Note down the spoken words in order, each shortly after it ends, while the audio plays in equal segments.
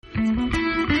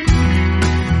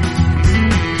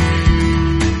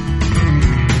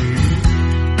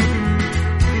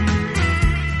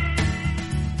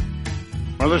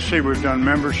let's see, we've done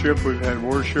membership, we've had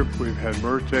worship, we've had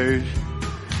birthdays.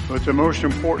 But the most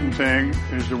important thing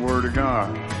is the Word of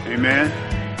God. Amen?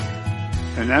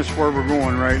 And that's where we're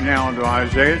going right now, into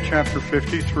Isaiah chapter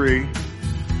 53.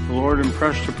 The Lord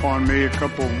impressed upon me a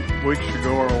couple weeks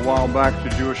ago or a while back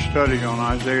to do a study on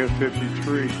Isaiah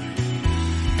 53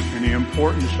 and the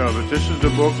importance of it. This is the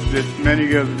book that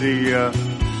many of the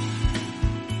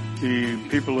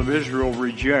people of Israel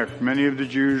reject. Many of the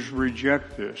Jews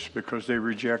reject this because they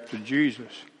rejected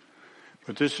Jesus.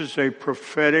 But this is a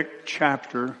prophetic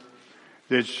chapter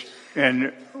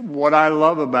and what I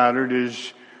love about it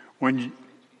is when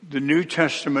the New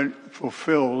Testament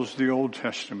fulfills the Old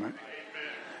Testament.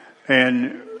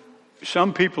 And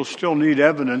some people still need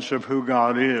evidence of who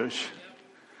God is.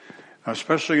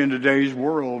 Especially in today's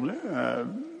world,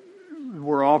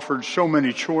 we're offered so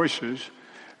many choices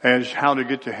as how to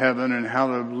get to heaven and how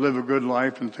to live a good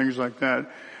life and things like that.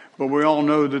 But we all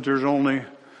know that there's only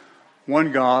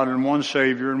one God and one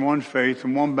Savior and one faith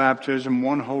and one baptism,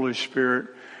 one Holy Spirit.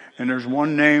 And there's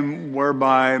one name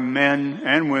whereby men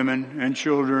and women and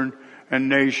children and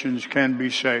nations can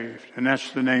be saved. And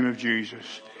that's the name of Jesus.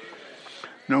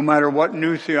 No matter what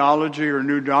new theology or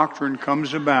new doctrine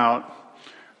comes about,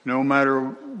 no matter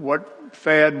what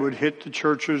fad would hit the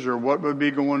churches or what would be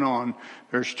going on,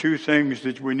 there's two things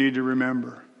that we need to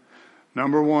remember.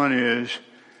 Number one is,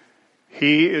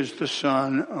 He is the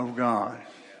Son of God.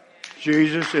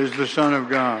 Jesus is the Son of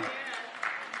God.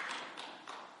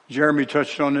 Jeremy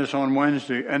touched on this on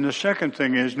Wednesday. And the second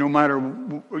thing is, no matter,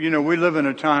 we live in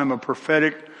a time of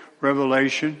prophetic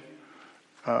revelation.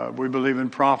 We believe in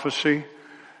prophecy.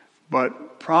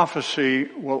 But prophecy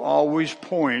will always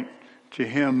point to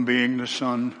Him being the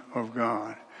Son of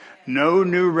God. No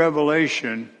new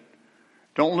revelation.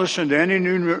 Don't listen to any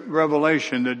new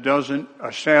revelation that doesn't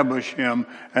establish Him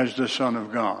as the Son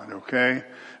of God, okay?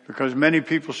 Because many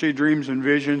people see dreams and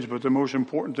visions, but the most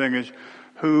important thing is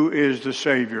who is the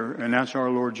Savior, and that's our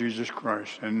Lord Jesus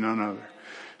Christ and none other.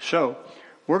 So,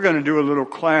 we're going to do a little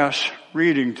class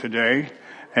reading today,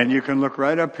 and you can look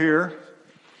right up here.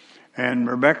 And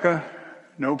Rebecca,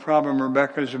 no problem,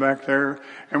 Rebecca's back there.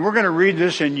 And we're going to read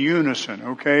this in unison,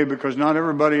 okay? Because not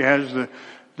everybody has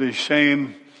the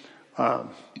same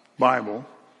Bible,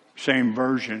 same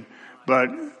version. But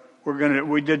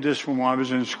we did this when I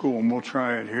was in school, and we'll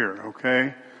try it here,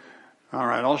 okay? All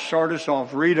right, I'll start us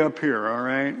off. Read up here, all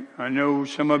right? I know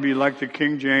some of you like the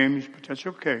King James, but that's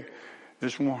okay.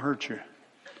 This won't hurt you.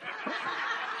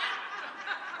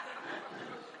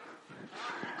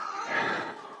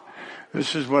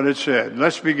 This is what it said.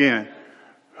 Let's begin.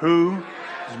 Who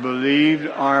has believed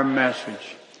our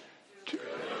message?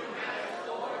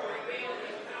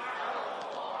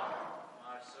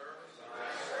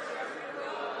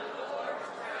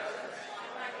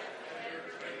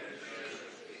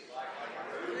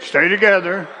 Stay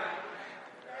together.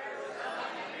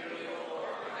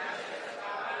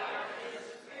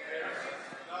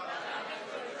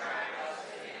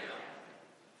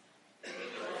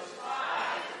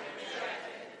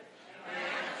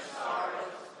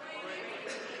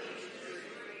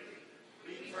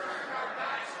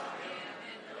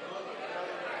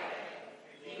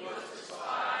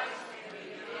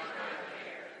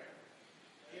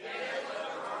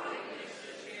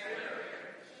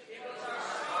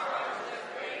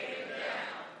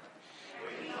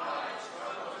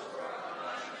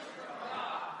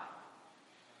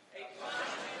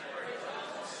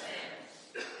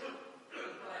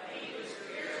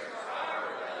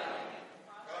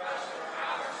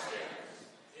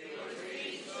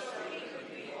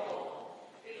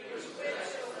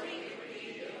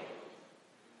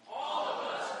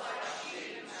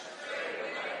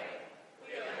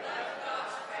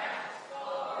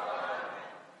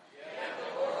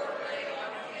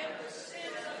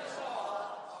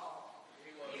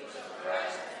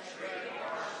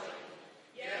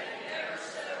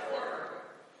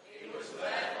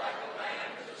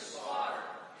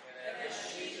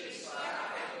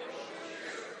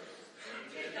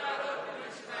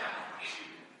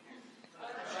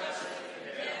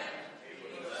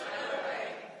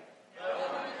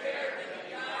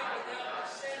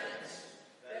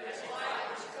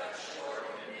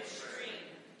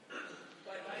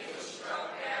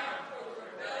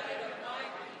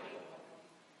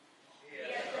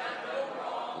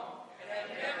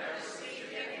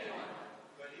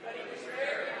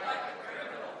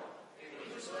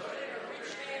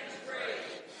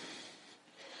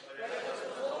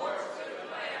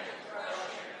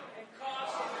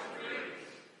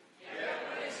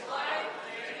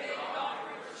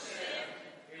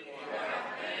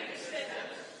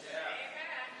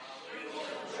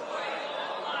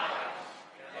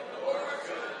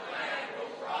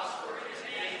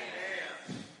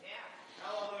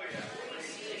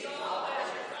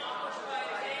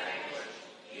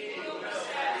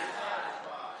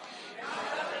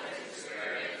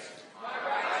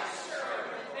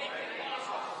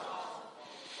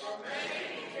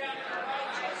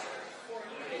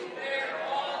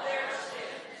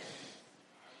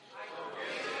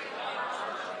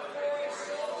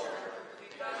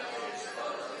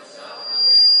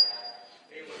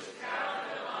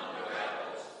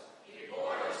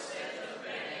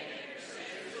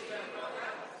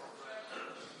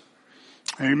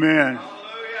 Amen.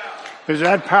 Is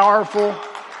that powerful?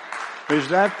 Is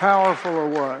that powerful or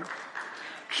what?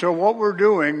 So what we're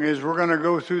doing is we're going to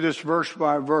go through this verse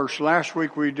by verse. Last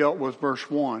week we dealt with verse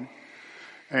 1.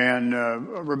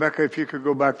 And Rebecca, if you could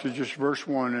go back to just verse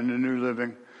 1 in the New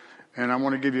Living. And I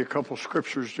want to give you a couple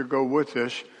scriptures to go with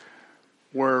this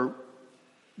where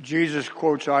Jesus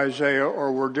quotes Isaiah,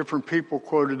 or where different people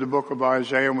quoted the book of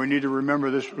Isaiah. And we need to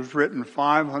remember this was written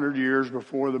 500 years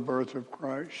before the birth of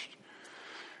Christ.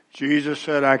 Jesus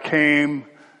said, I came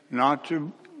not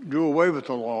to do away with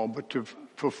the law, but to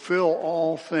fulfill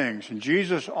all things. And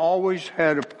Jesus always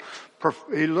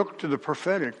he looked to the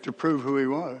prophetic to prove who he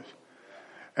was.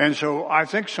 And so I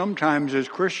think sometimes as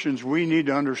Christians, we need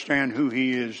to understand who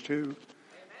he is too.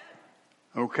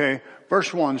 Okay.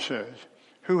 Verse 1 says,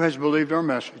 who has believed our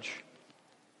message?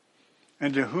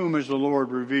 And to whom has the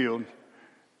Lord revealed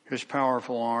his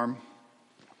powerful arm?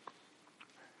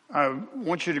 I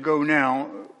want you to go now,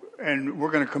 and we're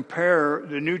going to compare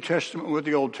the New Testament with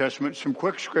the Old Testament. Some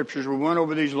quick scriptures. We went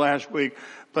over these last week,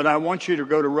 but I want you to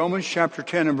go to Romans chapter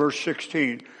 10 and verse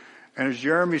 16. And as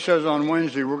Jeremy says on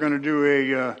Wednesday, we're going to do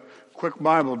a quick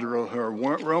Bible drill here.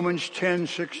 Romans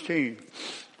 10:16.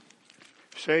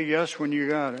 Say yes when you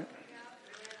got it.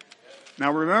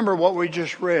 Now remember what we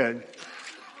just read.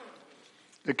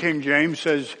 The King James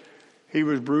says he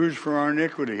was bruised for our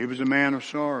iniquity. He was a man of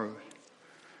sorrows.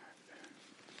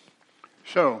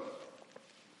 So,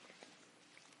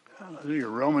 hallelujah,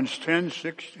 Romans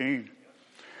 10:16.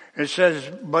 It says,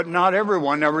 but not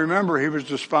everyone. Now remember, he was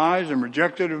despised and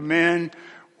rejected of men.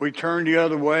 We turned the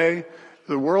other way.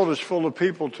 The world is full of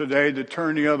people today that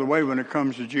turn the other way when it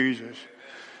comes to Jesus.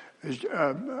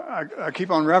 I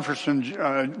keep on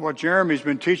referencing what Jeremy's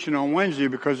been teaching on Wednesday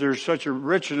because there's such a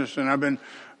richness, and I've been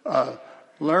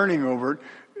learning over it.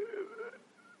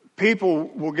 People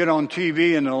will get on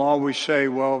TV and they'll always say,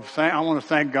 well, I want to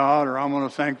thank God, or I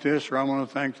want to thank this, or I want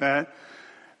to thank that.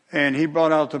 And he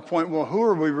brought out the point, well, who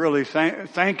are we really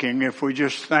thanking if we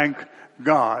just thank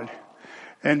God?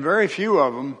 And very few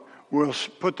of them will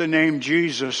put the name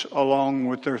Jesus along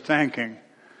with their thanking.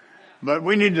 But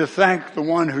we need to thank the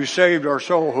one who saved our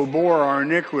soul, who bore our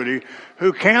iniquity,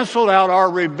 who canceled out our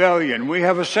rebellion. We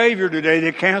have a Savior today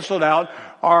that canceled out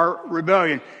our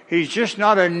rebellion. He's just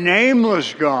not a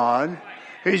nameless God.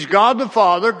 He's God the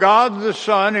Father, God the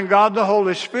Son, and God the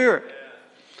Holy Spirit.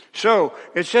 So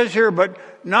it says here, but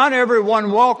not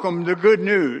everyone welcomed the good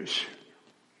news,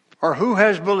 or who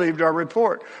has believed our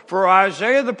report. For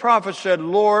Isaiah the prophet said,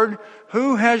 Lord,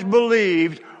 who has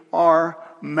believed our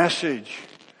message?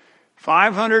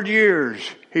 500 years,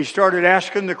 he started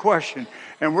asking the question.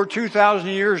 And we're 2,000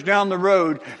 years down the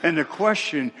road, and the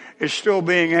question is still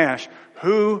being asked.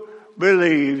 Who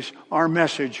believes our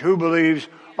message? Who believes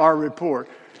our report?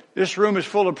 This room is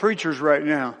full of preachers right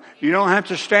now. You don't have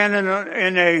to stand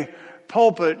in a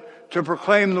pulpit to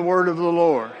proclaim the word of the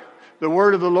Lord. The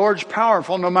word of the Lord's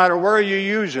powerful no matter where you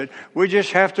use it. We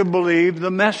just have to believe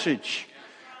the message.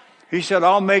 He said,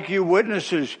 I'll make you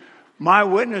witnesses, my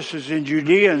witnesses in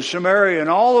Judea and Samaria and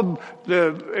all of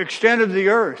the extent of the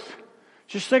earth.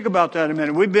 Just think about that a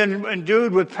minute. We've been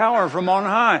endued with power from on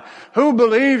high. Who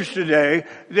believes today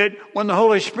that when the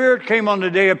Holy Spirit came on the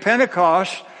day of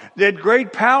Pentecost, that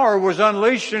great power was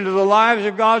unleashed into the lives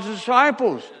of God's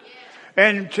disciples?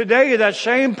 And today that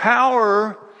same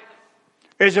power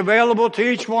is available to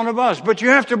each one of us. But you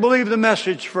have to believe the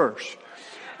message first.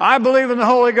 I believe in the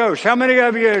Holy Ghost. How many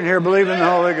of you in here believe in the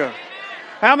Holy Ghost?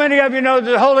 How many of you know that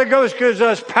the Holy Ghost gives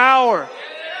us power?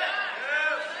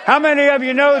 How many of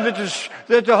you know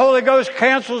that the Holy Ghost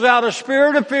cancels out a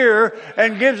spirit of fear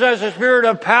and gives us a spirit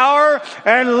of power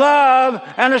and love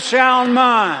and a sound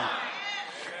mind?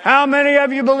 How many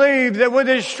of you believe that with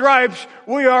his stripes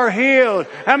we are healed?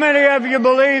 How many of you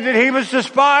believe that he was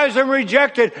despised and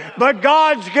rejected, but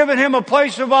God's given him a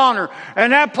place of honor?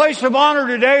 And that place of honor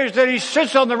today is that he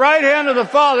sits on the right hand of the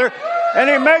Father and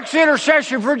he makes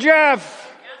intercession for Jeff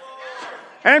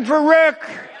and for Rick.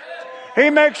 He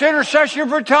makes intercession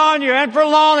for Tanya and for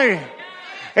Lonnie.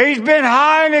 He's been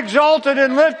high and exalted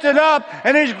and lifted up,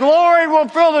 and his glory will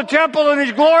fill the temple and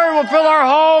his glory will fill our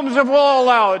homes if we'll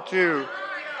allow it to.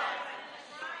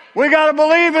 We got to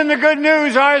believe in the good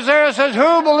news. Isaiah says,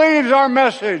 who believes our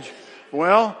message?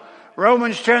 Well,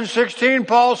 Romans 10:16,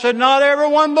 Paul said, not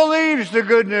everyone believes the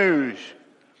good news.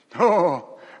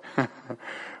 Oh.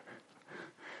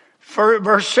 For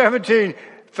verse 17,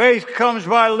 faith comes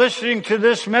by listening to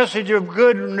this message of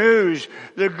good news,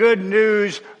 the good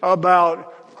news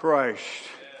about Christ.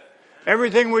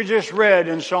 Everything we just read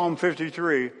in Psalm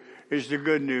 53 is the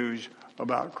good news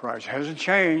about Christ. It hasn't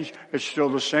changed. It's still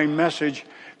the same message.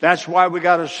 That's why we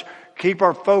got to keep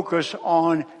our focus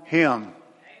on Him.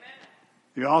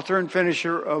 The author and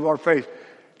finisher of our faith.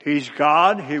 He's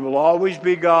God. He will always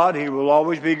be God. He will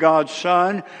always be God's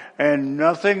Son. And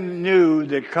nothing new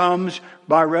that comes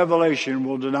by revelation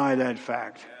will deny that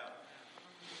fact.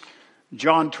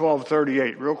 John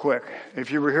 12:38, real quick.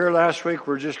 If you were here last week,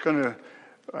 we're just going to,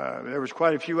 there was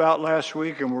quite a few out last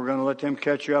week, and we're going to let them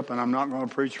catch you up, and I'm not going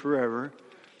to preach forever.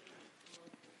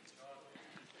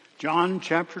 John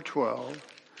chapter 12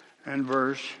 and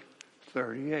verse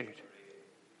 38.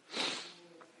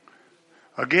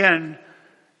 Again,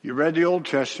 you read the Old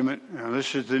Testament. Now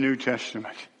this is the New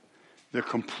Testament. The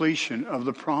completion of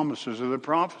the promises of the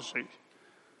prophecies.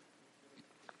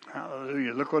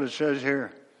 Hallelujah. Look what it says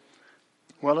here.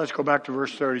 Well, let's go back to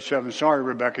verse 37. Sorry,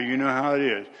 Rebecca, you know how it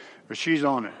is. But she's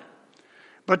on it.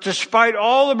 But despite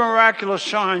all the miraculous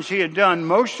signs he had done,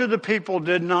 most of the people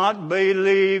did not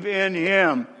believe in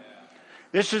him.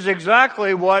 This is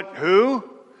exactly what who?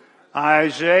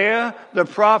 Isaiah the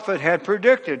prophet had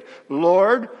predicted.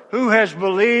 Lord, who has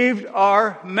believed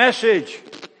our message?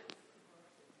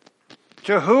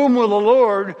 To whom will the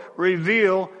Lord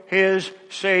reveal his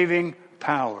saving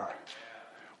power?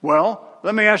 Well,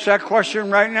 let me ask that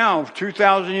question right now,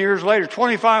 2,000 years later,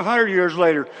 2,500 years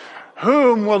later.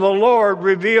 Whom will the Lord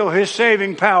reveal his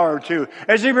saving power to?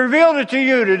 Has he revealed it to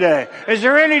you today? Is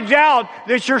there any doubt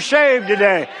that you're saved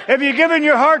today? Have you given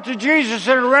your heart to Jesus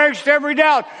and erased every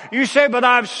doubt? You say, but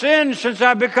I've sinned since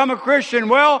I've become a Christian.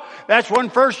 Well, that's when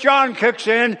 1 John kicks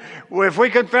in. If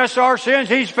we confess our sins,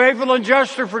 he's faithful and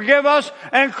just to forgive us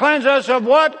and cleanse us of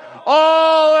what?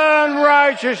 All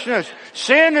unrighteousness.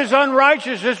 Sin is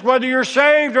unrighteousness whether you're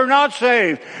saved or not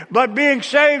saved. But being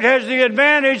saved has the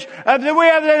advantage of that we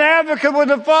have an advocate with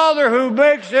the Father who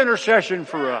makes intercession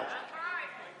for us.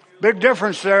 Big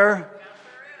difference there.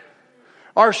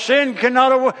 Our sin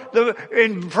cannot,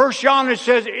 in 1 John it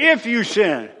says, if you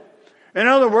sin. In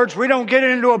other words, we don't get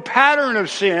into a pattern of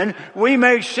sin. We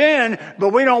may sin, but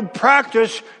we don't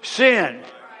practice sin.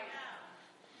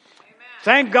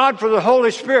 Thank God for the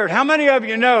Holy Spirit. How many of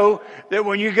you know that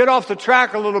when you get off the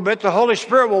track a little bit, the Holy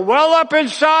Spirit will well up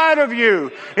inside of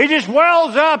you? He just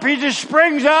wells up. He just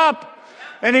springs up.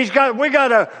 And we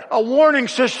got a warning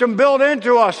system built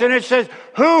into us. And it says,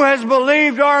 who has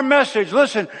believed our message?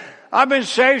 Listen, I've been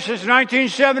saved since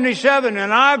 1977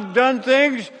 and I've done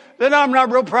things that I'm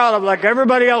not real proud of like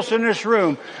everybody else in this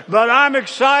room. But I'm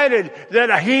excited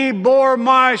that he bore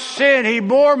my sin. He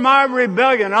bore my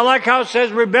rebellion. I like how it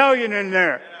says rebellion in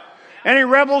there. Any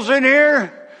rebels in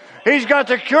here? He's got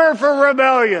the cure for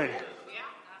rebellion.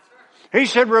 He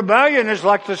said rebellion is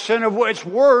like the sin of, it's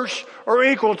worse or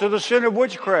equal to the sin of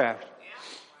witchcraft.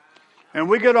 And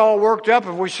we get all worked up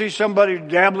if we see somebody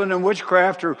dabbling in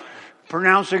witchcraft or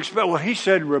pronouncing spell. Well, he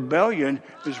said rebellion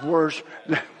is worse.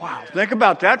 Wow, think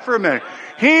about that for a minute.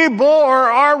 He bore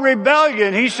our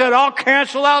rebellion. He said, I'll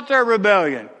cancel out their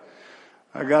rebellion.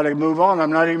 I got to move on.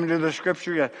 I'm not even to the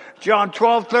scripture yet. John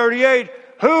 12:38.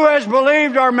 Who has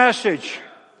believed our message?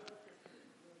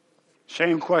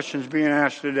 Same questions being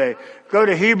asked today. Go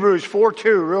to Hebrews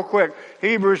 4:2 real quick.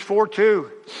 Hebrews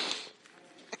 4:2.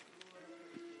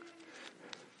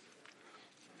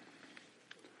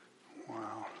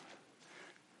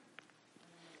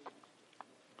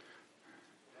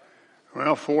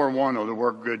 Well, 4:1 will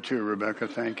work good too, Rebecca.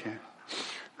 Thank you.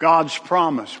 God's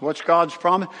promise. What's God's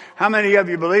promise? How many of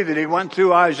you believe that he went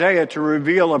through Isaiah to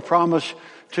reveal a promise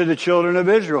to the children of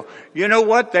Israel? You know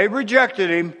what? They rejected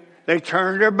him. They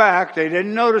turned their back. They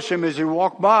didn't notice him as he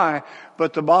walked by.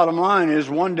 But the bottom line is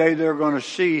one day they're going to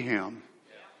see him.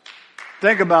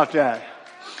 Think about that.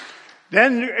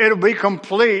 Then it'll be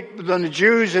complete. Then the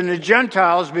Jews and the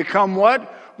Gentiles become what?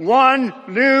 One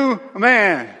new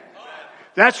man.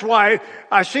 That's why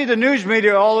I see the news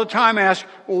media all the time ask,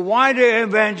 well, why do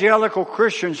evangelical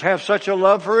Christians have such a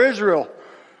love for Israel?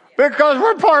 Because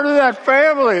we're part of that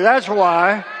family. That's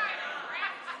why.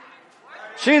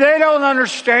 See, they don't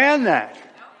understand that.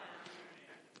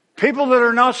 People that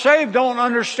are not saved don't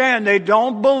understand. They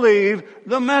don't believe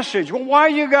the message. Well, why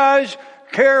you guys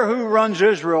care who runs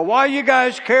Israel? Why you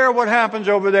guys care what happens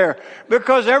over there?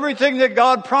 Because everything that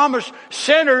God promised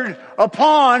centered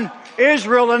upon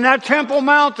Israel and that Temple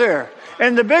Mount there.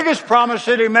 And the biggest promise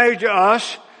that he made to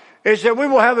us is that we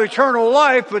will have eternal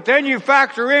life, but then you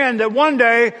factor in that one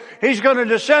day he's going to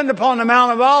descend upon the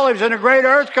Mount of Olives and a great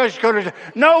earthquake is going to...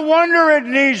 No wonder it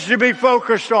needs to be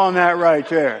focused on that right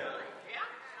there.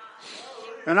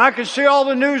 And I can see all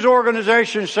the news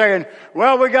organizations saying,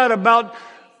 well, we got about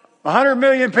 100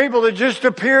 million people that just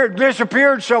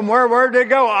disappeared somewhere. Where'd they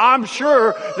go? I'm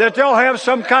sure that they'll have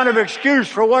some kind of excuse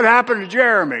for what happened to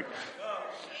Jeremy.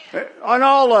 On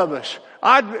all of us.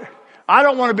 I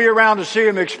don't want to be around to see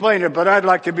him explain it, but I'd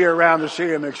like to be around to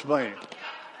see him explain it.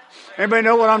 Anybody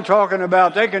know what I'm talking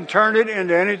about? They can turn it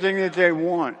into anything that they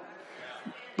want.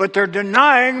 But they're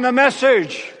denying the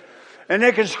message. And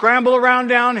they can scramble around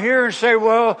down here and say,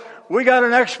 well, we got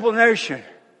an explanation.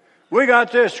 We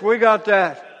got this, we got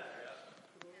that.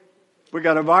 We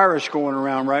got a virus going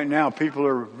around right now. People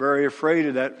are very afraid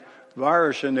of that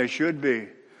virus, and they should be.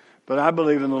 But I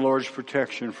believe in the Lord's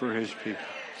protection for his people.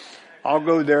 I'll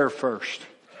go there first.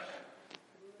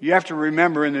 You have to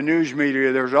remember, in the news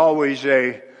media, there's always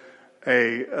a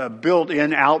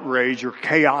built-in outrage or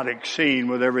chaotic scene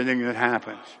with everything that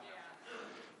happens.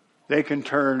 They can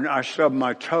turn, I stub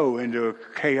my toe, into a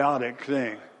chaotic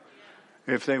thing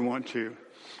if they want to.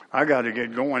 I got to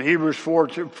get going. Hebrews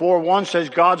 4:1 says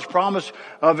God's promise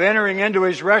of entering into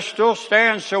his rest still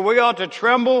stands, so we ought to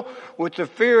tremble with the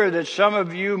fear that some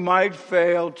of you might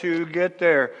fail to get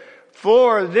there.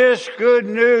 For this good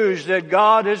news that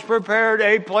God has prepared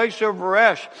a place of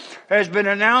rest has been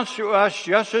announced to us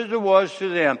just as it was to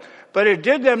them. But it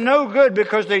did them no good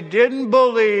because they didn't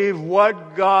believe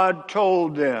what God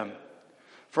told them.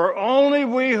 For only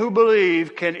we who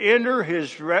believe can enter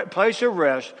his place of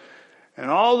rest.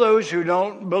 And all those who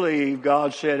don't believe,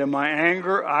 God said, in my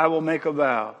anger I will make a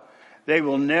vow. They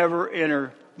will never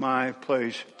enter my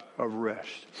place of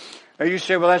rest. Now you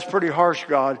say, well, that's pretty harsh,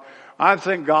 God. I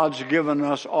think God's given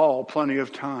us all plenty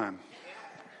of time.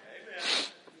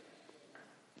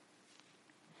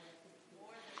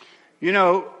 You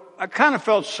know, I kind of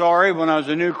felt sorry when I was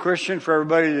a new Christian for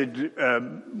everybody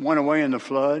that went away in the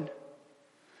flood.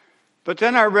 But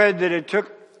then I read that it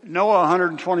took Noah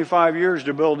 125 years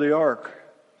to build the ark.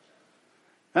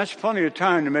 That's plenty of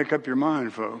time to make up your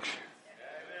mind, folks.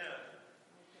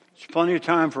 It's plenty of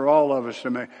time for all of us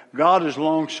to make. God is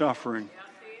long-suffering.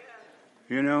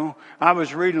 You know, I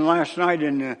was reading last night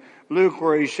in Luke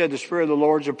where he said, the Spirit of the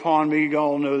Lord's upon me. You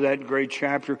all know that great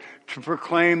chapter. To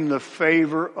proclaim the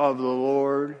favor of the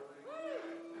Lord.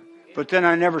 But then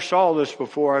I never saw this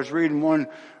before. I was reading one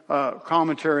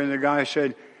commentary and the guy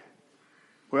said,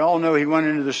 we all know he went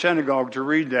into the synagogue to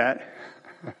read that.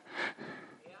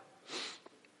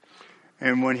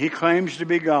 And when he claims to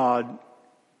be God,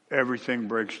 everything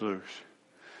breaks loose.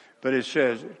 But it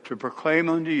says, to proclaim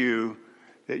unto you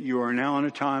that you are now in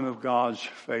a time of God's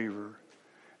favor.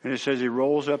 And it says he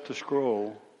rolls up the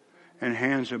scroll and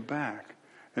hands it back.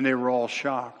 And they were all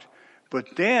shocked.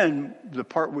 But then the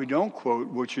part we don't quote,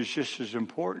 which is just as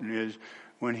important, is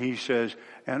when he says,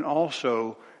 and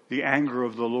also the anger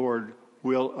of the Lord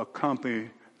will accompany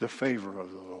the favor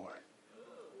of the Lord.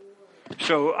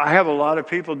 So I have a lot of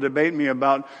people debate me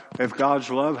about if God's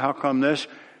love, how come this?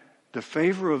 The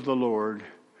favor of the Lord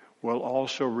will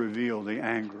also reveal the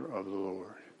anger of the Lord.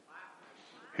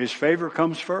 His favor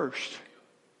comes first,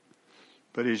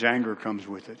 but his anger comes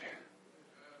with it.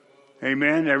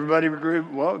 Amen. Everybody agree?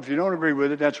 Well, if you don't agree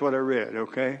with it, that's what I read,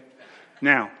 okay?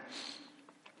 Now,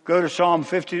 go to Psalm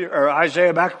 50 or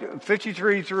Isaiah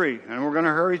 53:3, and we're going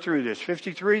to hurry through this.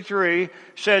 53:3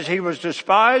 says, he was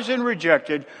despised and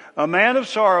rejected, a man of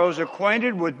sorrows,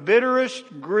 acquainted with bitterest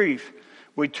grief.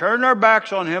 We turned our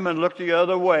backs on him and looked the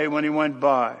other way when he went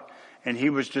by. And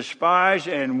he was despised,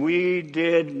 and we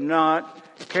did not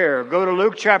care. Go to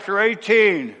Luke chapter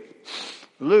 18.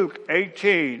 Luke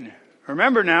 18.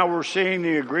 Remember now, we're seeing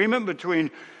the agreement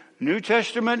between New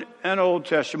Testament and Old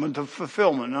Testament, the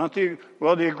fulfillment, not the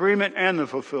agreement and the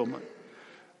fulfillment.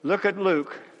 Look at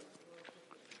Luke.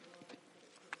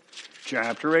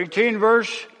 Chapter 18,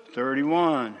 verse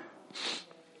 31.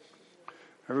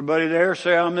 Everybody there?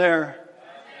 Say, I'm there.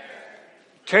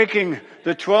 Taking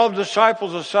the 12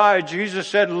 disciples aside, Jesus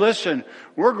said, listen,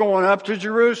 we're going up to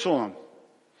Jerusalem.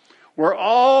 Where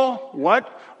all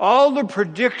the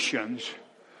predictions,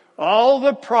 all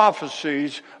the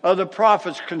prophecies of the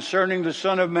prophets concerning the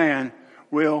Son of Man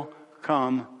will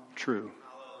come true.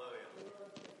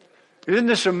 Isn't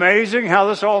this amazing how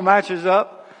this all matches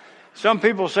up? Some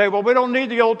people say, well, we don't need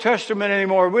the Old Testament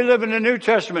anymore. We live in the New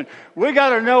Testament. We got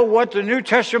to know what the New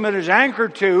Testament is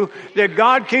anchored to, that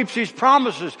God keeps His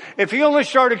promises. If He only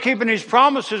started keeping His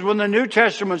promises when the New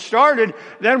Testament started,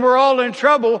 then we're all in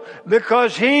trouble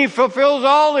because He fulfills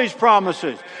all these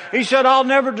promises. He said, I'll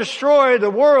never destroy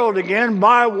the world again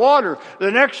by water.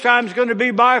 The next time is going to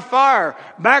be by fire.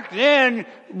 Back then,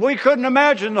 we couldn't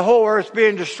imagine the whole earth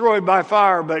being destroyed by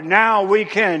fire, but now we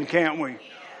can, can't we?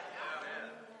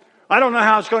 I don't know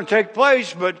how it's going to take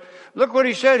place, but look what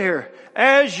he said here.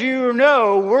 As you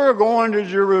know, we're going to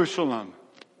Jerusalem.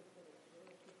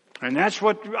 And that's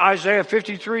what Isaiah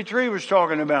 53:3 was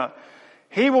talking about.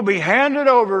 He will be handed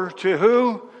over to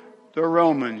who? The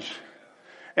Romans.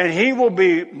 And he will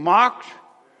be mocked,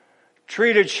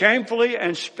 treated shamefully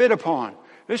and spit upon.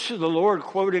 This is the Lord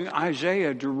quoting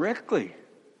Isaiah directly.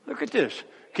 Look at this.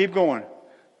 Keep going.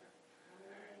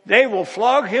 They will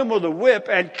flog him with a whip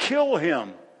and kill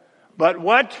him. But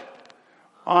what?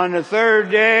 On the third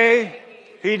day,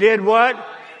 he did what?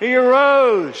 He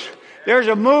arose. There's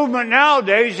a movement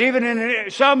nowadays, even in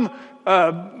some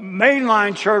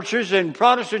mainline churches and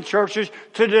Protestant churches,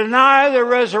 to deny the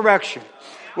resurrection.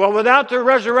 Well, without the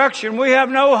resurrection, we have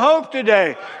no hope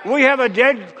today. We have a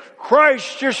dead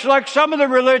Christ, just like some of the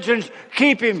religions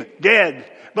keep him dead.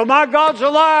 But my God's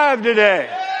alive today.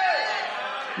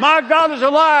 My God is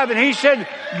alive. And he said,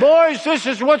 boys, this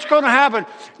is what's going to happen.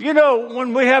 You know,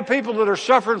 when we have people that are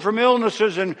suffering from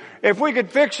illnesses, and if we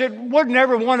could fix it, wouldn't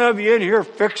every one of you in here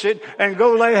fix it and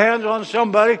go lay hands on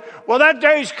somebody? Well, that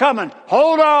day's coming.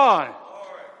 Hold on.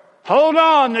 Hold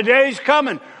on. The day's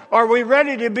coming. Are we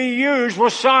ready to be used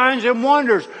with signs and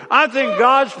wonders? I think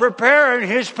God's preparing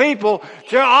his people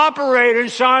to operate in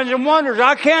signs and wonders.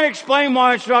 I can't explain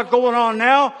why it's not going on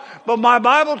now, but my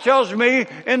Bible tells me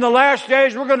in the last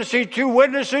days we're going to see two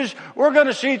witnesses. We're going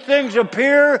to see things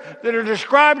appear that are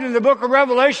described in the book of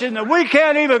Revelation that we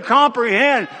can't even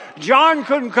comprehend. John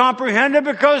couldn't comprehend it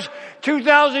because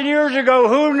 2,000 years ago,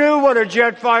 who knew what a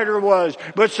jet fighter was?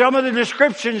 But some of the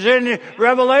descriptions in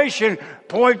Revelation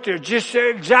point to just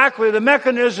exactly the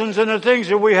mechanisms and the things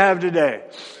that we have today.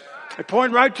 They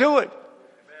point right to it.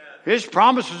 His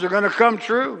promises are going to come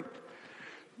true.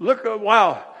 Look,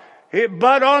 wow.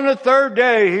 But on the third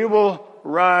day, he will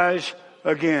rise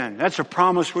again. That's a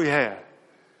promise we have.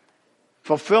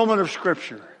 Fulfillment of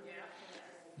Scripture.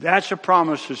 That's a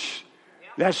promise.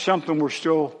 That's something we're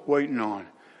still waiting on.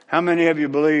 How many of you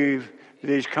believe that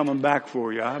he's coming back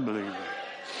for you? I believe it.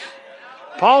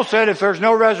 Paul said if there's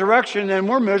no resurrection, then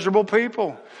we're miserable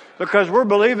people. Because we're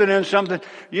believing in something.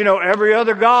 You know, every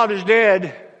other God is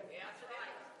dead.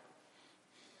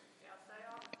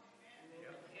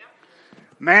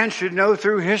 Man should know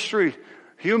through history.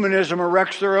 Humanism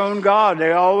erects their own God.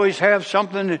 They always have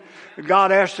something that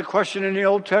God asked the question in the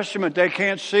Old Testament. They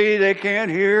can't see, they can't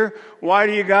hear. Why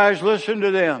do you guys listen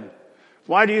to them?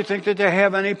 Why do you think that they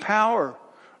have any power?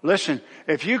 Listen,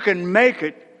 if you can make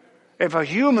it, if a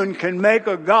human can make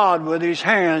a God with his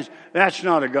hands, that's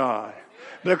not a God.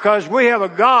 Because we have a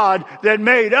God that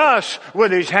made us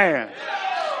with his hands.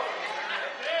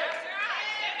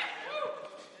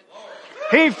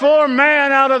 He formed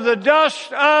man out of the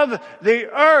dust of the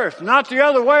earth, not the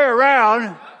other way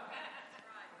around.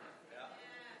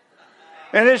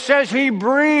 And it says he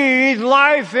breathed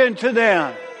life into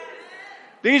them.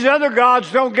 These other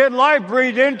gods don't get life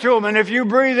breathed into them, and if you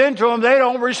breathe into them, they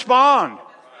don't respond.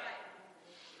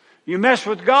 You mess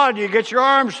with God, you get your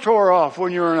arms tore off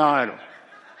when you're an idol.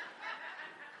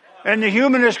 And the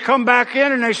humanists come back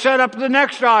in and they set up the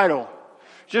next idol.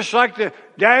 Just like the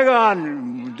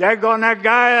Dagon, that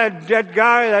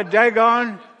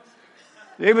Dagon.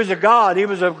 He was a god. He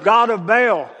was a god of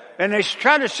Baal. And they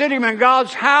tried to sit him in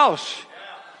God's house.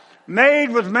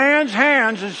 Made with man's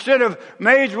hands instead of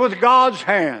made with God's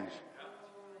hands.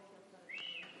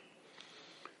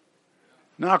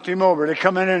 Knocked him over. They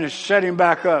come in and set him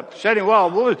back up. Set him,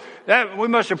 well, we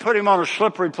must have put him on a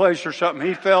slippery place or something.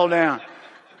 He fell down.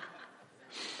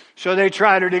 So they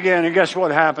tried it again, and guess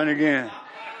what happened again?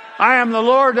 I am the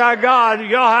Lord thy God.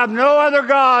 Y'all have no other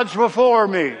gods before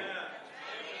me.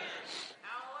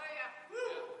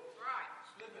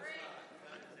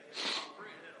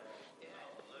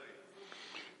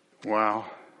 Wow.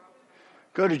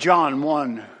 Go to John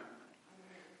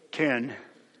 1:10.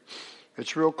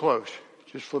 It's real close.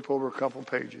 Just flip over a couple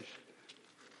pages.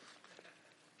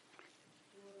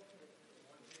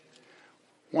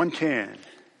 1:10.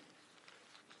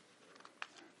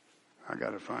 I got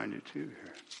to find it too here.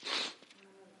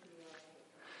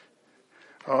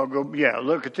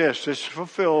 Look at this. This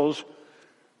fulfills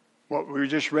what we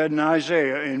just read in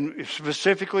Isaiah, and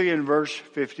specifically in verse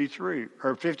 53,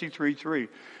 or 53:3.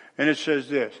 And it says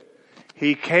this.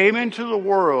 He came into the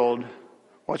world,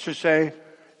 what's it say?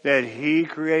 That he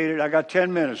created. I got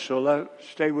 10 minutes, so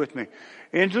stay with me.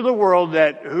 Into the world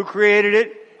that, who created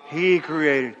it? He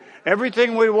created.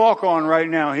 Everything we walk on right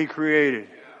now, he created.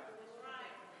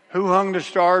 Who hung the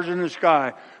stars in the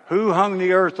sky? Who hung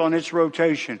the earth on its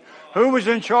rotation? Who was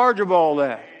in charge of all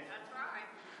that?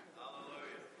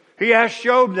 He asked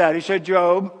Job that. He said,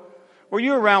 Job, were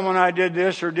you around when I did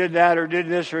this or did that or did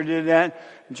this or did that?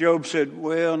 And Job said,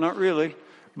 well, not really.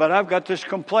 But I've got this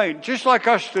complaint. Just like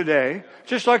us today,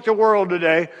 just like the world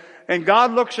today. And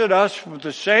God looks at us with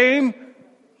the same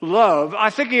love. I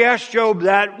think he asked Job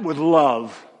that with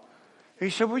love. He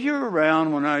said, were you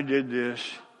around when I did this?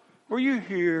 Were you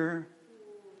here?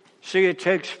 See, it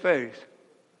takes faith.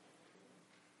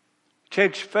 It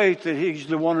takes faith that he's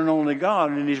the one and only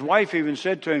God. And his wife even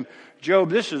said to him, Job,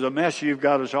 this is a mess you've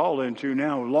got us all into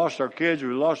now. We've lost our kids.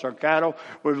 We've lost our cattle.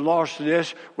 We've lost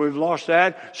this. We've lost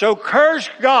that. So curse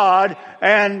God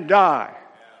and die.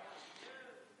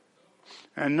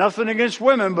 And nothing against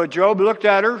women, but Job looked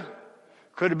at her.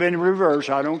 Could have been reverse.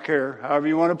 I don't care. However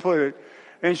you want to put it.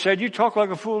 And said, you talk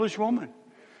like a foolish woman.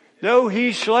 Though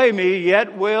he slay me,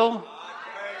 yet will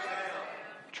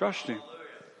trust him.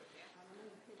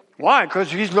 Why?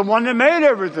 Because he's the one that made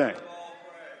everything.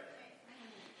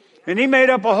 And he made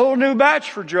up a whole new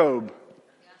batch for Job.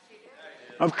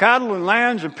 Of cattle and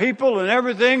lands and people and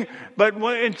everything. But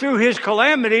through his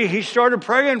calamity, he started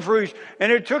praying for his,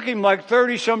 and it took him like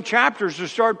 30 some chapters to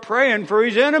start praying for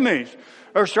his enemies.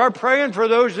 Or start praying for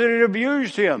those that had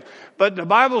abused him. But the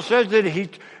Bible says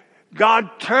that God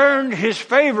turned his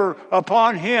favor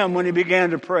upon him when he began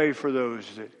to pray for those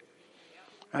that.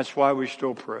 That's why we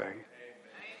still pray.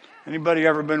 Anybody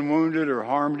ever been wounded or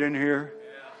harmed in here?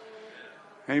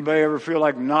 Anybody ever feel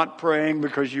like not praying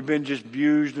because you've been just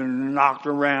abused and knocked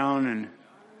around and,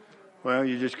 well,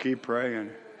 you just keep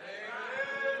praying.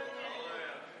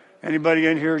 Anybody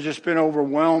in here just been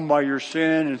overwhelmed by your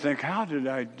sin and think, how did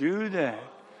I do that?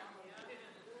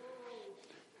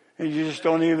 And you just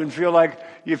don't even feel like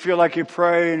you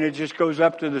pray and it just goes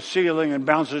up to the ceiling and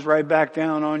bounces right back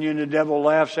down on you and the devil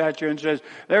laughs at you and says,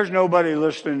 there's nobody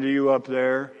listening to you up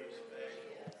there.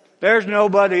 There's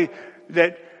nobody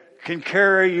that can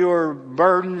carry your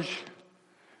burdens.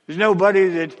 There's nobody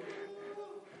that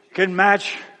can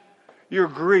match your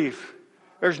grief.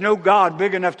 There's no God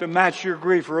big enough to match your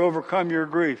grief or overcome your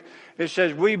grief. It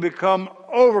says we become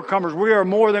overcomers. We are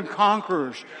more than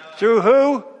conquerors. Through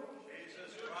who?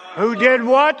 Who did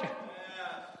what?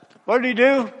 What did he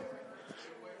do?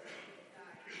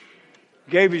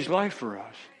 Gave his life for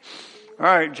us. All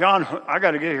right, John, I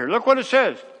got to get here. Look what it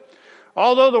says.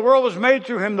 Although the world was made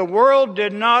through him, the world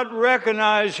did not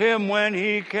recognize him when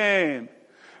he came.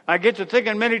 I get to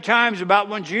thinking many times about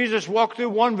when Jesus walked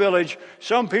through one village,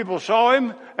 some people saw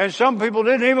him and some people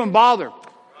didn't even bother.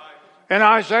 And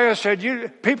Isaiah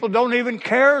said, people don't even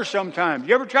care sometimes.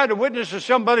 You ever tried to witness to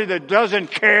somebody that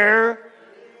doesn't care?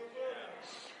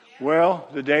 Well,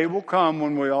 the day will come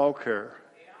when we all care.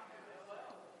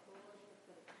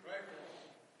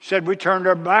 Said we turned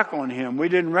our back on him. We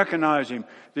didn't recognize him.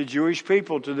 The Jewish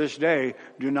people to this day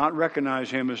do not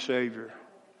recognize him as Savior.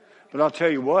 But I'll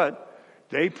tell you what,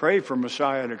 they pray for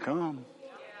Messiah to come.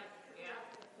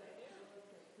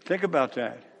 Think about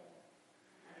that.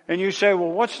 And you say,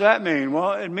 well, what's that mean?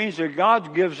 Well, it means that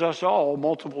God gives us all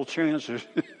multiple chances.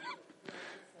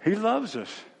 He loves us.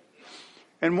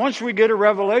 And once we get a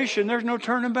revelation, there's no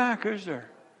turning back, is there?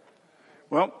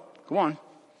 Well, go on.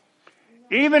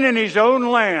 Even in his own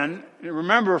land,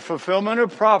 remember, fulfillment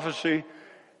of prophecy,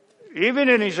 even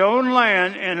in his own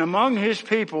land and among his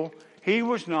people, he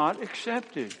was not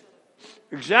accepted.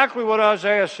 Exactly what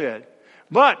Isaiah said.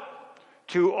 But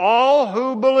to all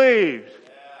who believed,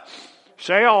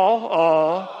 say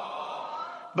all,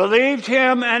 believed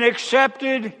him and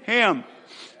accepted him.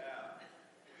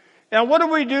 Now, what do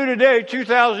we do today,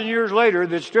 2,000 years later,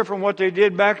 that's different from what they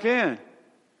did back then?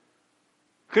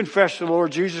 Confess the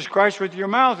Lord Jesus Christ with your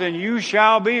mouth and you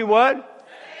shall be what?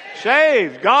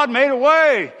 Saved. God made a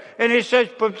way. And he says,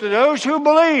 but to those who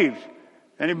believed,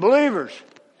 any believers,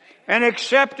 and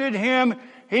accepted him,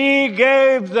 he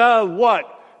gave the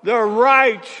what? The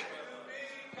right.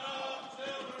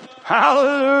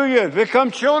 Hallelujah.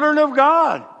 Become children of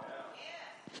God.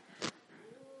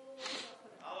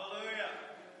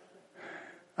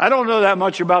 I don't know that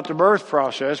much about the birth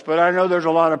process, but I know there's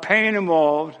a lot of pain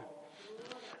involved.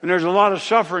 And there's a lot of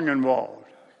suffering involved.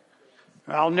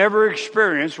 I'll never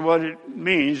experience what it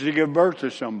means to give birth to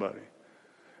somebody.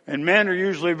 And men are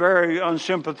usually very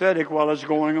unsympathetic while it's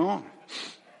going on.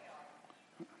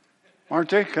 Aren't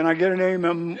they? Can I get an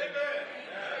amen?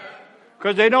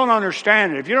 Because they don't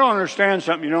understand it. If you don't understand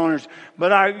something, you don't understand.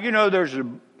 But there's a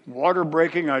water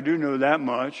breaking. I do know that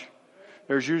much.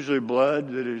 There's usually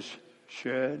blood that is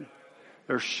shed.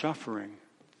 There's suffering.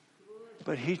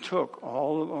 But he took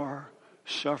all of our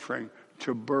suffering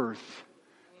to birth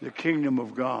the kingdom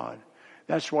of God.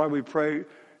 That's why we pray,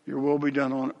 your will be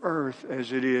done on earth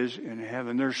as it is in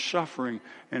heaven. There's suffering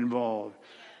involved.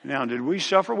 Now, did we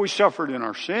suffer? We suffered in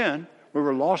our sin. We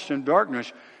were lost in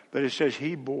darkness. But it says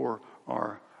he bore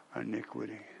our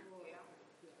iniquity.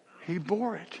 He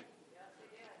bore it.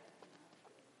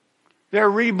 They're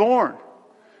reborn.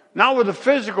 Not with a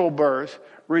physical birth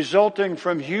resulting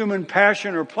from human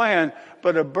passion or plan,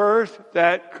 but a birth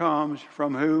that comes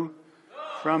from who?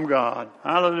 From God.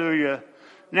 Hallelujah.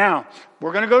 Now,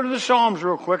 we're going to go to the Psalms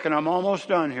real quick, and I'm almost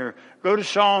done here. Go to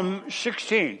Psalm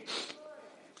 16.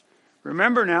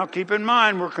 Remember now, keep in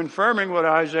mind, we're confirming what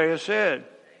Isaiah said.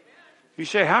 You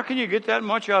say, how can you get that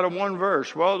much out of one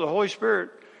verse? Well, the Holy Spirit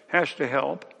has to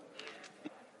help.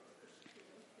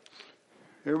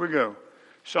 Here we go.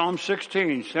 Psalm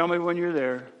 16. Tell me when you're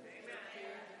there.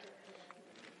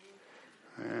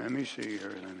 Let me see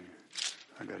here.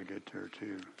 I got to get there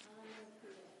too.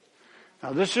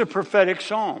 Now, this is a prophetic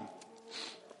psalm.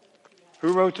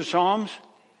 Who wrote the Psalms?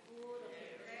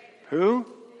 Who?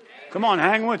 Come on,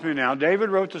 hang with me now. David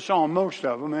wrote the psalm, most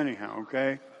of them anyhow,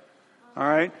 okay? All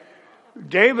right?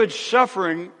 David's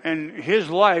suffering and his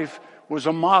life was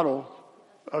a model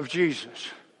of Jesus.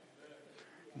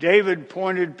 David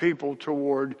pointed people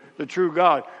toward the true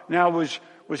God. Now, was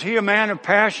he a man of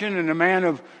passion and a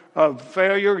man of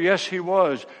failure? Yes, he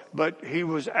was. But he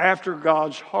was after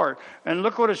God's heart. And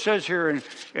look what it says here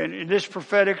in this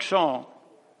prophetic psalm.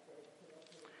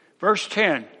 Verse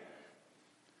 10.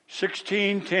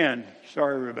 16:10.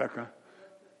 Sorry, Rebecca.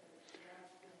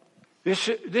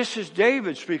 This is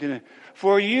David speaking.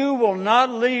 For you will not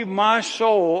leave my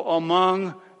soul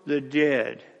among the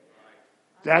dead.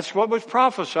 That's what was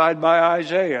prophesied by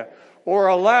Isaiah. Or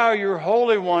allow your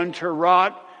Holy One to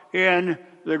rot in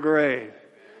the grave.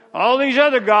 All these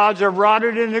other gods have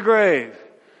rotted in the grave.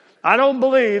 I don't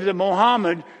believe that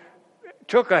Muhammad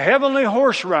took a heavenly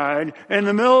horse ride in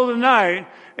the middle of the night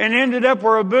and ended up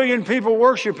where 1 billion people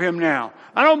worship him now.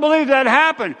 I don't believe that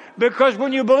happened, because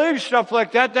when you believe stuff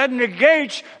like that, that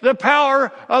negates the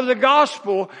power of the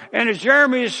gospel. And as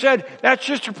Jeremy has said, that's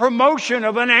just a promotion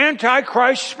of an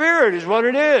antichrist spirit is what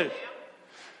it is.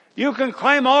 You can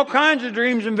claim all kinds of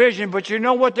dreams and visions, but you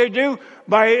know what they do?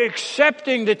 By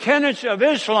accepting the tenets of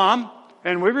Islam,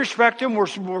 and we respect them,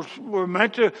 we're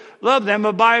meant to love them,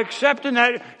 but by accepting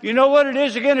that, you know what it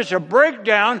is again? It's a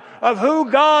breakdown of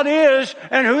who God is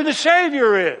and who the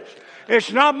Savior is.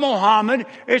 It's not Muhammad.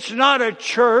 It's not a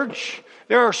church.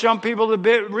 There are some people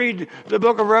that read the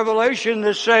book of Revelation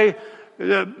that say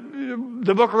the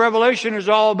book of Revelation is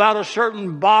all about a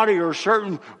certain body or a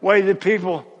certain way that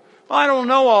people... I don't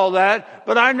know all that,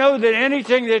 but I know that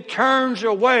anything that turns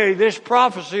away this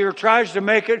prophecy or tries to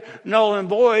make it null and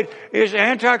void is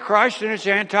antichrist and it's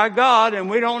anti-God, and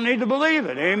we don't need to believe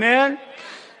it. Amen?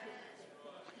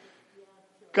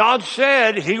 God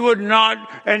said he would not,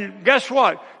 and guess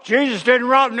what? Jesus didn't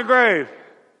rot in the grave.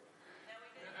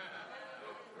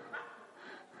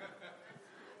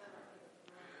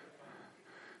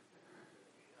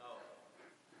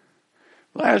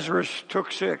 Lazarus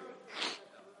took sick.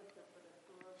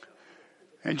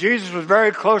 And Jesus was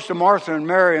very close to Martha and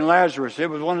Mary and Lazarus. It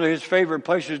was one of his favorite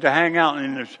places to hang out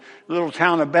in this little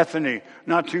town of Bethany,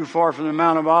 not too far from the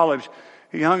Mount of Olives.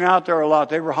 He hung out there a lot.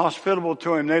 They were hospitable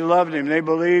to him. They loved him. They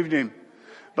believed him.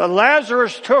 But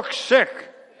Lazarus took sick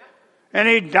and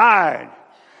he died.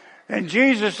 And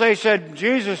they said,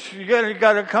 Jesus, you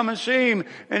got to come and see him.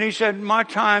 And he said, my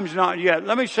time's not yet.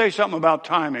 Let me say something about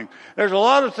timing. There's a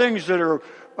lot of things that are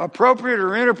appropriate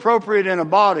or inappropriate in a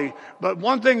body, but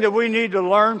one thing that we need to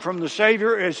learn from the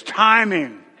Savior is timing.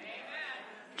 Amen.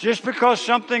 Just because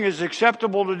something is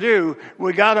acceptable to do,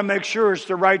 we got to make sure it's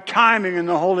the right timing in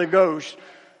the Holy Ghost,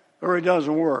 or it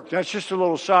doesn't work. That's just a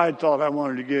little side thought I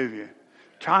wanted to give you.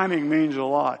 Timing means a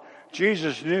lot.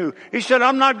 Jesus knew. He said,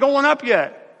 I'm not going up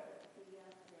yet.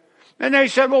 And they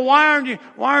said, well, why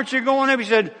aren't you going up? He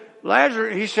said,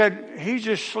 Lazarus, he said, he's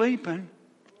just sleeping.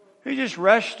 He's just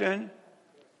resting.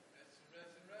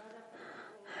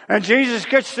 And Jesus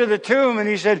gets to the tomb and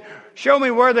he said, show me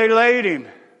where they laid him.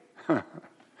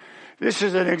 This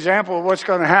is an example of what's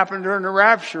going to happen during the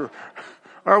rapture.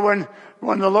 Or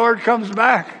when the Lord comes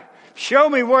back. Show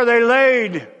me where they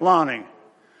laid Lonnie.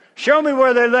 Show me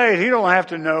where they laid. He don't have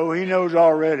to know. He knows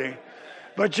already.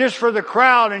 But just for the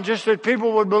crowd and just that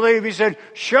people would believe, he said,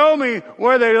 show me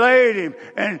where they laid him.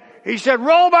 And he said,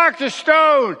 roll back the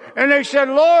stone. And they said,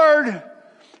 Lord,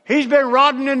 he's been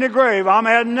rotting in the grave. I'm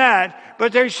adding that.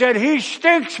 But they said, he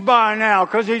stinks by now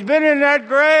because he's been in that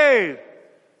grave.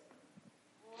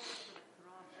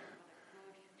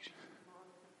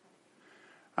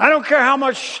 I don't care how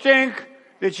much stink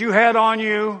that you had on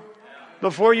you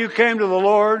before you came to the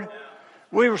Lord.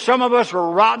 Some of us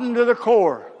were rotten to the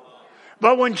core.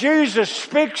 But when Jesus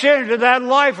speaks into that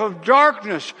life of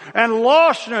darkness and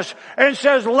lostness and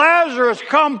says, Lazarus,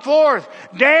 come forth.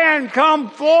 Dan, come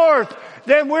forth.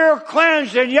 Then we're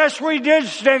cleansed. And yes, we did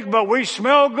stink, but we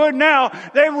smell good now.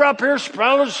 They were up here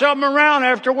smelling something around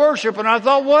after worship. And I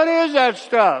thought, what is that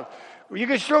stuff?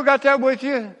 You still got that with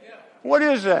you? What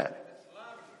is that?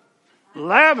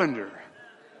 Lavender.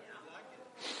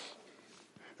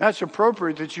 That's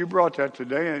appropriate that you brought that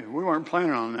today. We weren't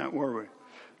planning on that, were we?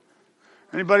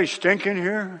 Anybody stinking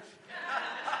here?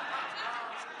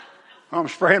 I'm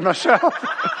spraying myself.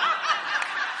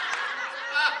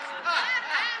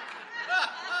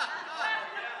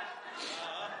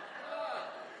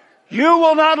 You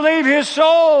will not leave his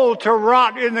soul to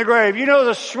rot in the grave. You know,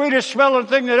 the sweetest smelling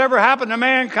thing that ever happened to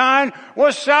mankind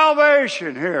was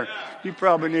salvation. Here, you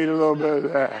probably need a little bit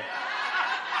of that.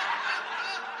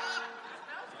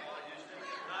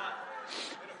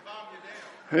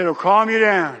 It'll calm you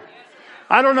down.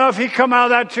 I don't know if he come out of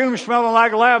that tomb smelling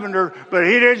like lavender, but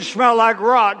he didn't smell like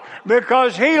rot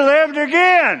because he lived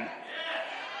again.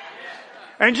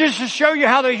 And just to show you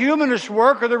how the humanists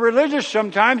work, or the religious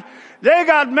sometimes, they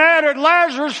got mad at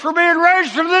Lazarus for being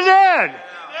raised from the dead.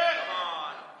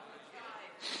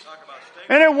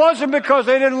 And it wasn't because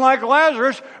they didn't like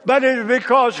Lazarus, but it was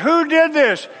because who did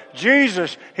this?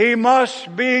 Jesus. He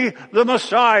must be the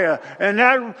Messiah. And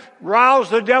that riles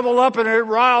the devil up, and it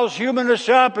riles humanists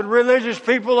up and religious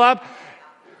people up.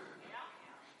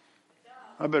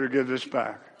 I better give this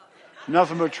back.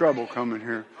 Nothing but trouble coming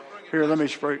here. Here, let me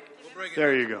spray.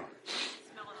 There you go.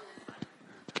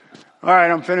 All right,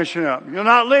 I'm finishing up. You'll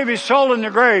not leave his soul in the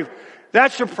grave.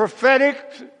 That's a prophetic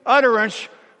utterance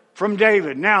from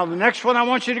David. Now, the next one I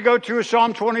want you to go to is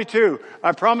Psalm 22.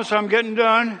 I promise I'm getting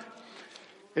done.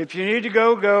 If you need to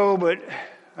go, go, but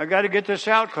I got to get this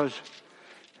out because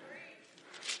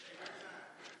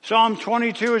Psalm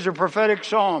 22 is a prophetic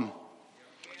psalm.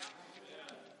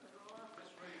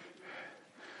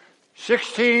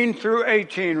 16 through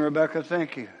 18, Rebecca,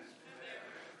 thank you.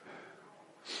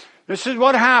 This is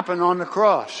what happened on the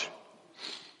cross.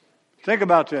 Think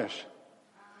about this.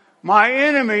 My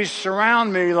enemies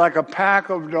surround me like a pack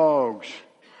of dogs.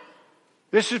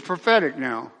 This is prophetic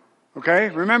now. Okay?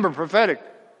 Remember, prophetic.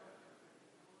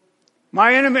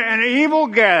 My enemy, an evil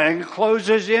gang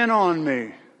closes in on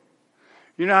me.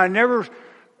 You know, I never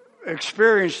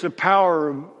experienced the power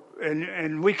of,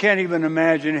 and we can't even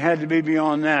imagine, it had to be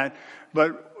beyond that.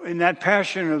 But in that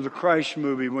Passion of the Christ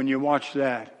movie, when you watch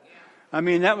that, I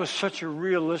mean, that was such a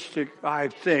realistic, I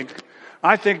think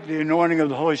the anointing of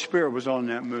the Holy Spirit was on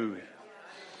that movie.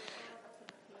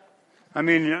 I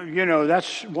mean, you know,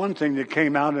 that's one thing that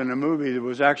came out in a movie that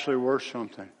was actually worth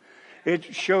something.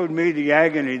 It showed me the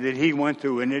agony that he went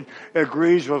through, and it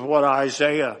agrees with what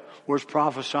Isaiah was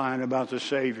prophesying about the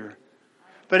Savior.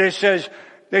 But it says,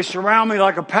 they surround me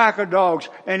like a pack of dogs.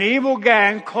 An evil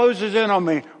gang closes in on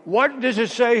me. What does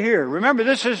it say here? Remember,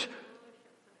 this is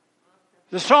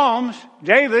the Psalms,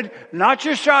 David, not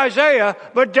just Isaiah,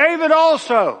 but David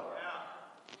also.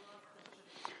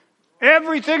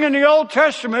 Everything in the Old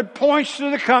Testament points to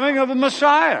the coming of the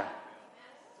Messiah.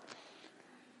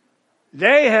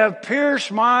 They have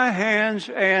pierced my hands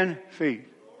and feet.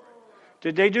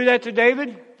 Did they do that to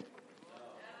David?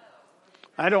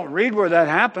 I don't read where that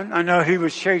happened. I know he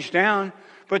was chased down.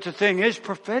 But the thing is,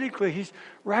 prophetically, he's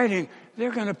writing,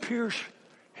 they're going to pierce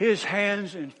his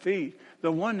hands and feet.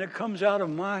 The one that comes out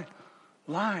of my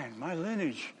line, my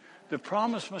lineage, the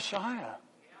promised Messiah.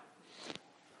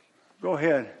 Go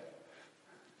ahead.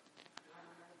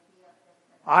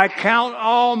 I count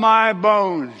all my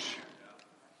bones.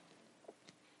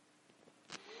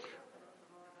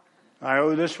 I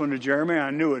owe this one to Jeremy. I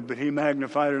knew it, but he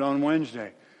magnified it on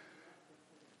Wednesday.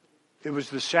 It was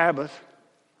the Sabbath.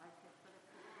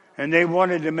 And they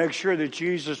wanted to make sure that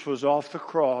Jesus was off the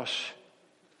cross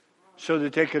so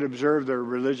that they could observe their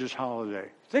religious holiday.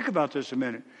 Think about this a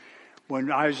minute.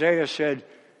 When Isaiah said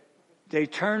they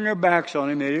turned their backs on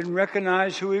him, they didn't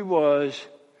recognize who he was,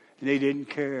 and they didn't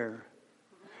care.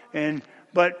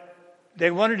 But they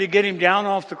wanted to get him down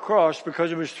off the cross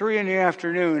because it was 3 PM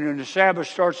and the Sabbath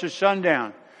starts at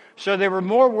sundown. So they were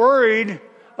more worried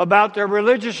about their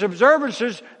religious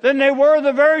observances than they were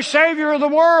the very Savior of the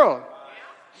world.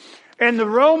 And the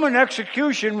Roman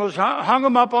execution was hung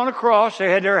them up on a cross. They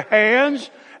had their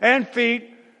hands and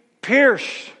feet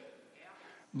pierced.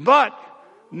 But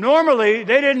normally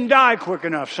they didn't die quick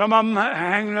enough. Some of them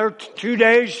hang there 2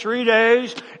 days, 3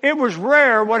 days. It was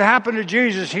rare what happened to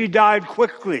Jesus. He died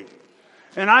quickly.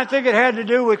 And I think it had to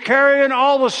do with carrying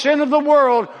all the sin of the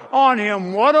world on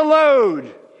him. What a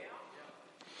load.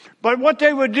 But what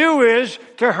they would do is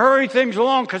to hurry things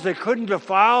along because they couldn't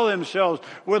defile themselves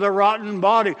with a rotten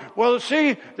body. Well,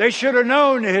 see, they should have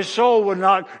known his soul would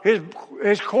not,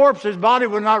 his corpse, his body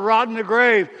would not rot in the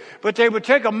grave. But they would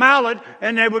take a mallet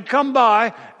and they would come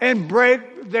by and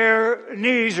break their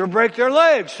knees or break their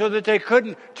legs so that they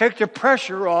couldn't take the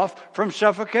pressure off from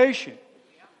suffocation.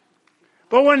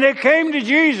 But when they came to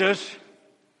Jesus,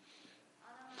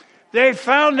 they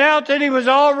found out that he was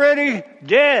already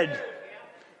dead.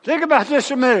 Think about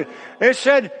this a minute. It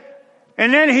said,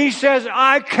 and then he says,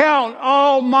 I count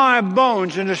all my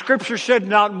bones. And the scripture said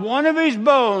not one of his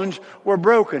bones were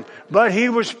broken, but he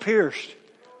was pierced.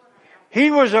 He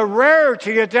was a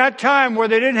rarity at that time where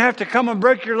they didn't have to come and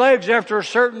break your legs after a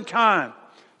certain time.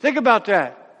 Think about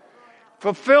that.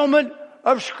 Fulfillment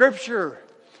of scripture.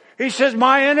 He says,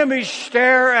 my enemies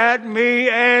stare at me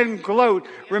and gloat.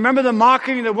 Remember the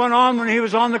mocking that went on when he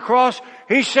was on the cross?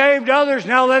 He saved others.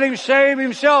 Now let him save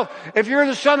himself. If you're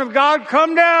the Son of God,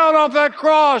 come down off that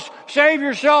cross. Save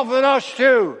yourself and us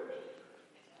too.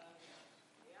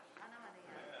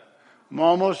 I'm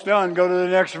almost done. Go to the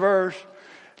next verse.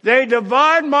 They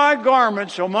divide my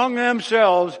garments among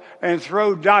themselves and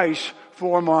throw dice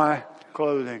for my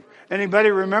clothing. Anybody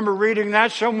remember reading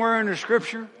that somewhere in the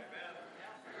scripture?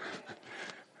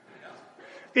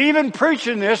 Even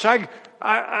preaching this, I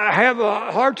have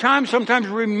a hard time sometimes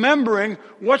remembering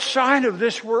what side of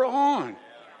this we're on.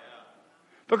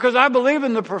 Because I believe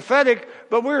in the prophetic,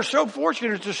 but we're so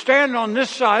fortunate to stand on this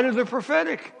side of the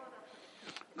prophetic.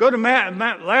 Go to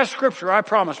last scripture, I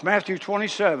promise, Matthew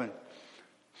 27.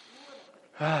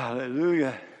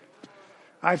 Hallelujah.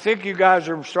 I think you guys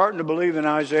are starting to believe in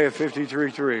Isaiah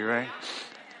 53:3, right?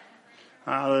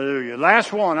 Hallelujah.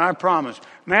 Last one, I promise.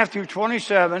 Matthew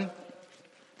 27.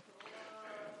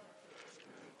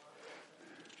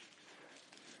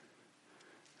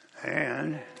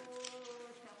 And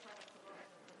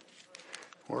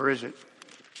where is it?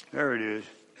 There it is.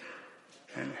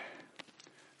 And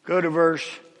go to verse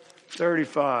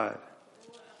 35.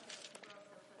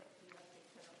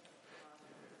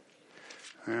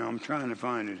 Now, I'm trying to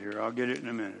find it here. I'll get it in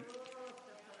a minute.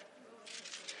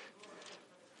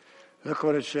 Look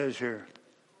what it says here.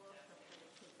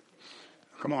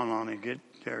 Come on, Lonnie, get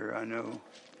there, I know.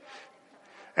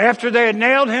 After they had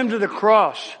nailed him to the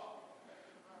cross,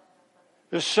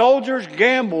 the soldiers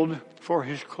gambled for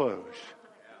his clothes.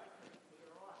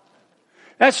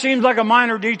 That seems like a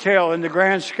minor detail in the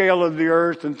grand scale of the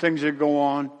earth and things that go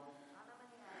on.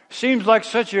 Seems like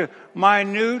such a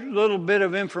minute little bit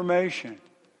of information.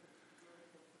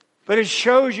 But it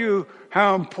shows you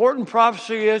how important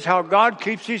prophecy is, how God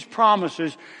keeps these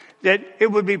promises, that it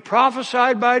would be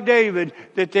prophesied by David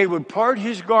that they would part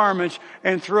his garments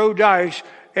and throw dice.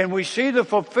 And we see the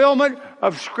fulfillment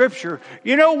of Scripture.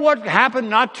 You know what happened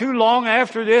not too long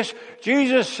after this?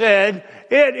 Jesus said,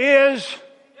 it is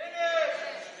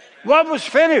what was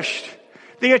finished.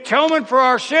 The atonement for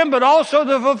our sin, but also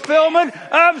the fulfillment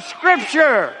of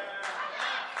Scripture.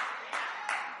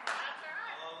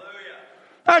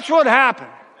 That's what happened.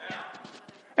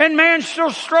 And man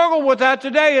still struggle with that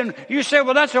today. And you say,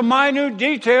 well, that's a minute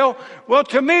detail. Well,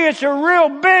 to me, it's a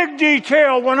real big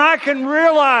detail when I can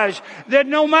realize that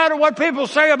no matter what people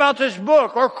say about this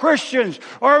book or Christians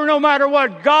or no matter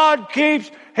what, God keeps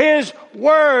His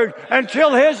word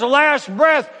until His last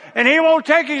breath. And He won't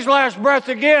take His last breath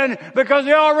again because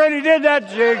He already did that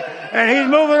jig. And He's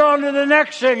moving on to the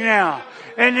next thing now.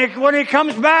 And when He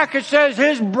comes back, it says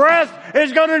His breath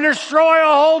is going to destroy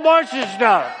a whole bunch of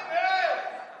stuff.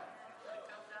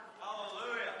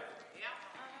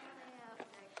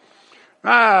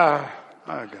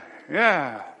 Okay.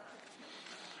 Yeah.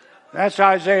 That's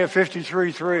Isaiah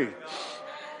 53:3.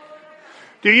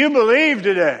 Do you believe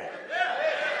today?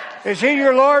 Is He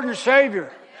your Lord and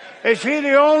Savior? Is He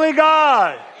the only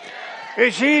God?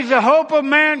 Is He the hope of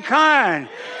mankind?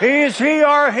 Is He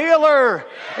our healer?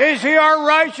 Is He our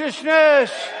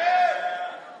righteousness?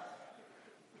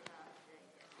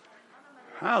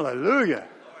 Hallelujah.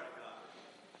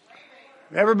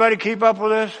 Everybody keep up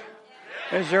with this?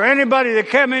 Is there anybody that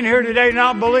came in here today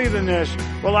not believing this?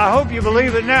 Well, I hope you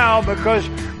believe it now because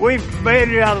we've made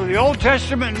it out of the Old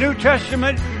Testament, New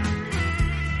Testament.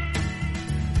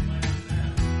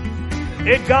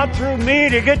 It got through me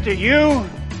to get to you.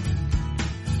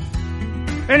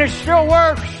 And it still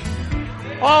works.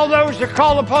 All those that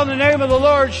call upon the name of the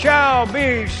Lord shall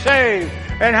be saved.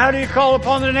 And how do you call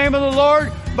upon the name of the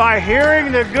Lord? By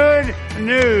hearing the good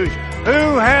news.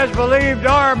 Who has believed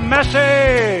our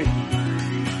message?